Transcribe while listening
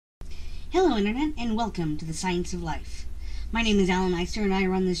Hello Internet, and welcome to the Science of Life. My name is Alan Eister, and I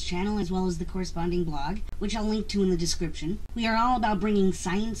run this channel as well as the corresponding blog, which I'll link to in the description. We are all about bringing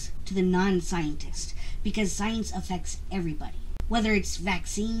science to the non-scientist, because science affects everybody. Whether it's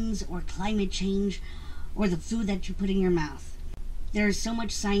vaccines, or climate change, or the food that you put in your mouth. There is so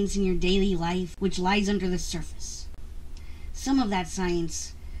much science in your daily life which lies under the surface. Some of that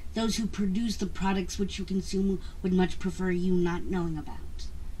science, those who produce the products which you consume would much prefer you not knowing about.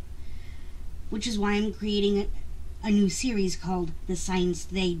 Which is why I'm creating a new series called The Science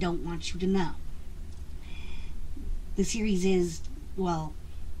They Don't Want You to Know. The series is, well,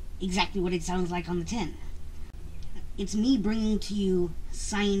 exactly what it sounds like on the tin. It's me bringing to you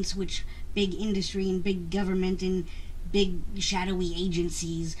science which big industry and big government and big shadowy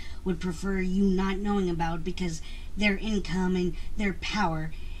agencies would prefer you not knowing about, because their income and their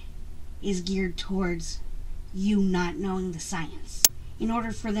power is geared towards you not knowing the science. In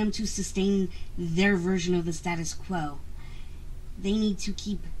order for them to sustain their version of the status quo, they need to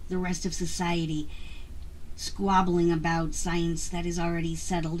keep the rest of society squabbling about science that is already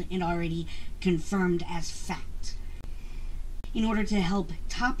settled and already confirmed as fact. In order to help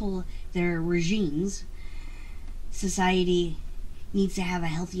topple their regimes, society needs to have a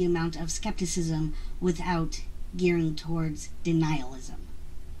healthy amount of skepticism without gearing towards denialism.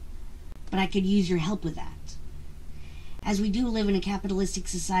 But I could use your help with that. As we do live in a capitalistic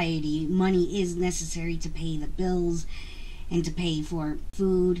society, money is necessary to pay the bills and to pay for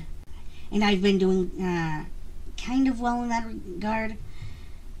food. And I've been doing kind of well in that regard.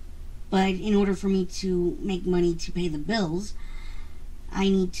 But in order for me to make money to pay the bills, I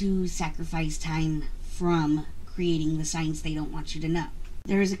need to sacrifice time from creating the science they don't want you to know.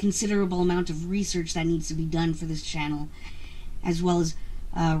 There is a considerable amount of research that needs to be done for this channel, as well as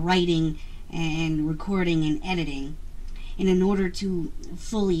writing and recording and editing. And in order to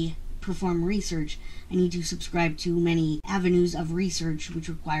fully perform research, I need to subscribe to many avenues of research which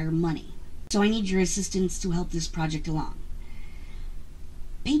require money. So I need your assistance to help this project along.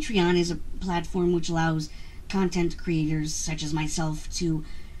 Patreon is a platform which allows content creators such as myself to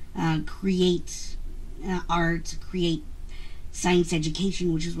create art, create science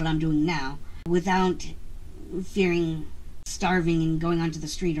education, which is what I'm doing now, without fearing starving and going onto the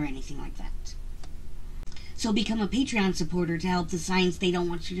street or anything like that. So become a Patreon supporter to help the science they don't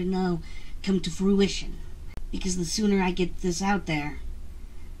want you to know come to fruition. Because the sooner I get this out there,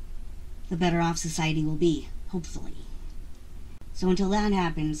 the better off society will be, hopefully. So until that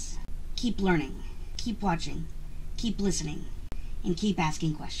happens, keep learning, keep watching, keep listening, and keep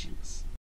asking questions.